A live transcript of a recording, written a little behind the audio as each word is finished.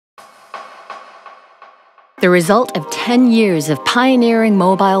The result of 10 years of pioneering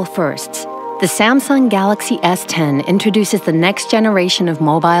mobile firsts, the Samsung Galaxy S10 introduces the next generation of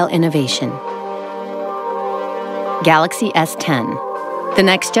mobile innovation. Galaxy S10. The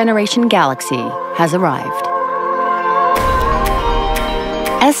next generation Galaxy has arrived.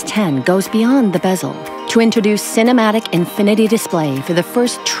 S10 goes beyond the bezel to introduce cinematic infinity display for the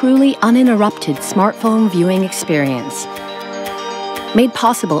first truly uninterrupted smartphone viewing experience. Made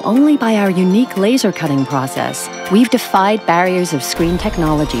possible only by our unique laser cutting process, we've defied barriers of screen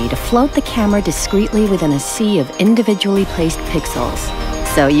technology to float the camera discreetly within a sea of individually placed pixels,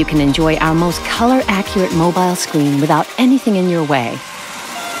 so you can enjoy our most color-accurate mobile screen without anything in your way.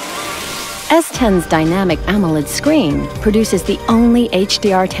 S10's dynamic AMOLED screen produces the only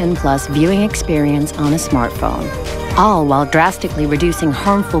HDR10+ viewing experience on a smartphone, all while drastically reducing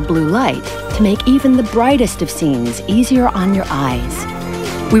harmful blue light to make even the brightest of scenes easier on your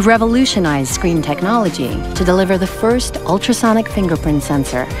eyes. We revolutionized screen technology to deliver the first ultrasonic fingerprint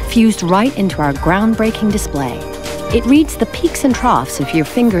sensor fused right into our groundbreaking display. It reads the peaks and troughs of your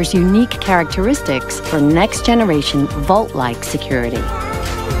finger's unique characteristics for next-generation vault-like security.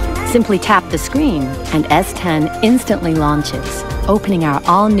 Simply tap the screen, and S10 instantly launches, opening our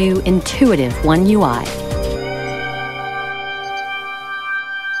all-new intuitive One UI.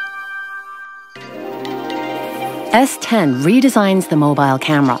 S10 redesigns the mobile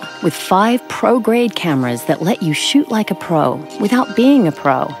camera with 5 pro-grade cameras that let you shoot like a pro without being a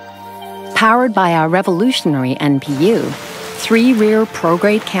pro. Powered by our revolutionary NPU, 3 rear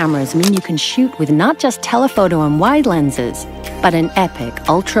pro-grade cameras mean you can shoot with not just telephoto and wide lenses, but an epic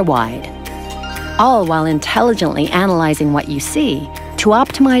ultra-wide. All while intelligently analyzing what you see to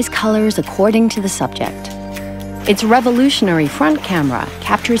optimize colors according to the subject. Its revolutionary front camera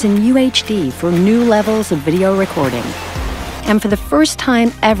captures in UHD for new levels of video recording. And for the first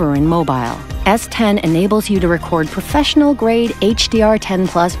time ever in mobile, S10 enables you to record professional-grade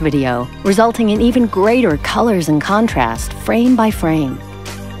HDR10+ video, resulting in even greater colors and contrast frame by frame.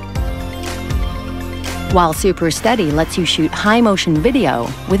 While Super Steady lets you shoot high-motion video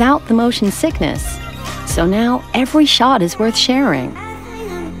without the motion sickness, so now every shot is worth sharing.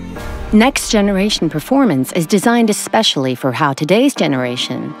 Next-generation performance is designed especially for how today's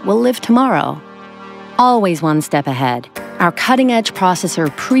generation will live tomorrow. Always one step ahead, our cutting-edge processor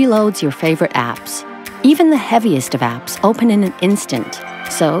preloads your favorite apps. Even the heaviest of apps open in an instant,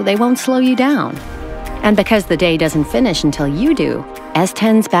 so they won't slow you down. And because the day doesn't finish until you do,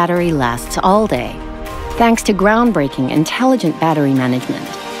 S10's battery lasts all day. Thanks to groundbreaking intelligent battery management,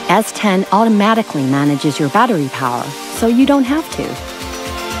 S10 automatically manages your battery power, so you don't have to.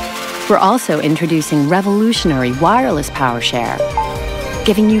 We're also introducing revolutionary wireless power share,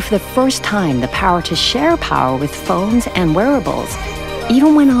 giving you for the first time the power to share power with phones and wearables,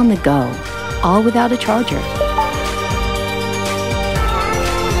 even when on the go, all without a charger.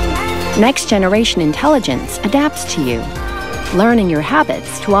 Next-generation intelligence adapts to you, learning your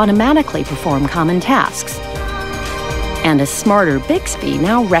habits to automatically perform common tasks. And a smarter Bixby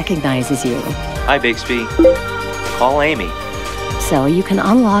now recognizes you. Hi, Bixby. Call Amy. So you can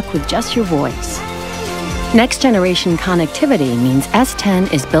unlock with just your voice. Next-generation connectivity means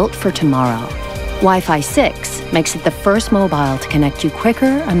S10 is built for tomorrow. Wi-Fi 6 makes it the first mobile to connect you quicker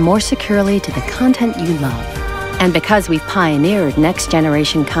and more securely to the content you love. And because we've pioneered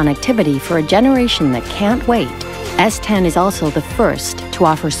next-generation connectivity for a generation that can't wait, S10 is also the first to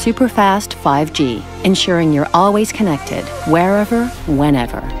offer super-fast 5G, ensuring you're always connected, wherever,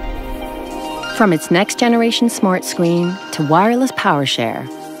 whenever. From its next-generation smart screen to wireless power share,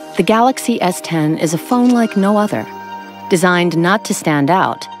 the Galaxy S10 is a phone like no other. Designed not to stand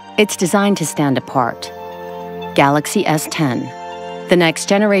out, it's designed to stand apart. Galaxy S10. The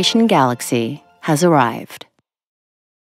next-generation Galaxy has arrived.